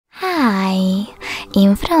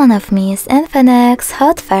In front of me is Infinix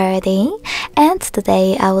Hot 30, and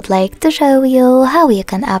today I would like to show you how you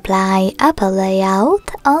can apply Apple layout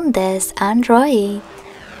on this Android.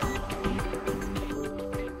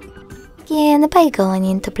 Begin by going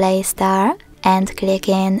into Play Store and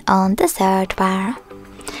clicking on the search bar.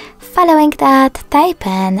 Following that, type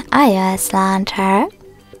in iOS launcher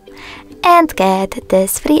and get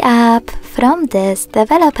this free app from this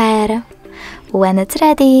developer. When it's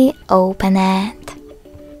ready, open it.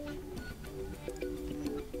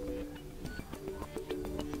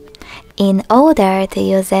 In order to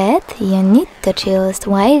use it, you need to choose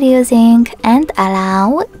while using and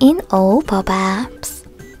allow in all pop-ups.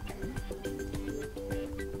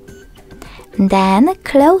 Then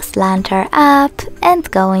close Launcher app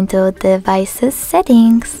and go into Devices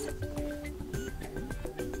settings.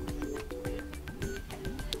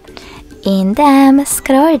 In them,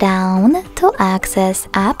 scroll down to access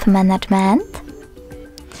App Management.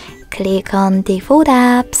 Click on Default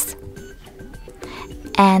Apps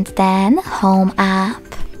and then Home app.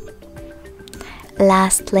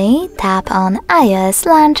 Lastly, tap on iOS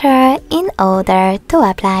Launcher in order to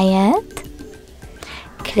apply it.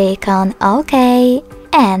 Click on OK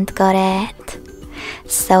and got it.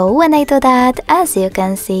 So when I do that, as you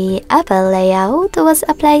can see, Apple layout was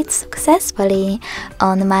applied successfully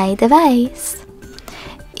on my device.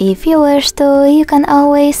 If you wish to, you can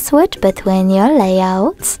always switch between your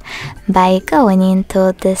layouts by going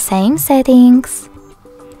into the same settings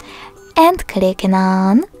and clicking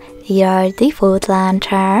on your default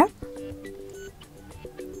launcher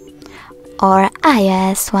or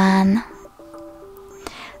iOS one.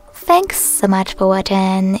 Thanks so much for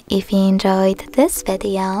watching. If you enjoyed this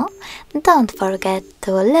video, don't forget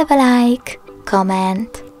to leave a like,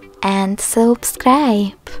 comment and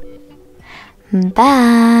subscribe.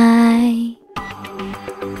 Bye!